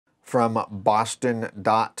From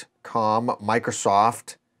Boston.com,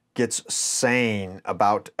 Microsoft gets sane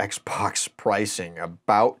about Xbox pricing.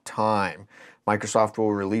 About time. Microsoft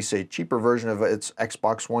will release a cheaper version of its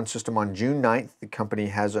Xbox One system on June 9th. The company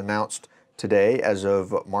has announced today, as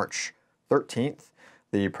of March 13th.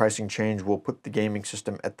 The pricing change will put the gaming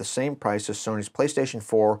system at the same price as Sony's PlayStation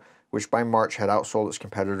 4, which by March had outsold its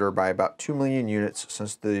competitor by about 2 million units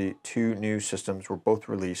since the two new systems were both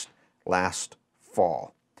released last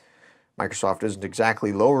fall. Microsoft isn't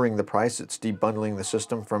exactly lowering the price, it's debundling the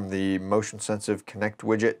system from the motion-sensitive Kinect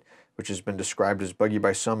widget, which has been described as buggy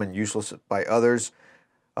by some and useless by others.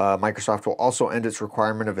 Microsoft will also end its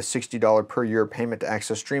requirement of a $60 per year payment to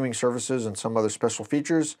access streaming services and some other special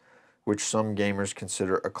features, which some gamers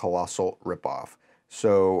consider a colossal ripoff.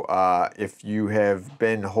 So if you have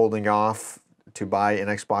been holding off to buy an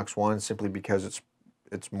Xbox One simply because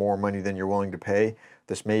it's more money than you're willing to pay,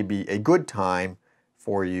 this may be a good time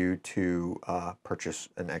for you to purchase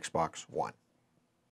an Xbox One.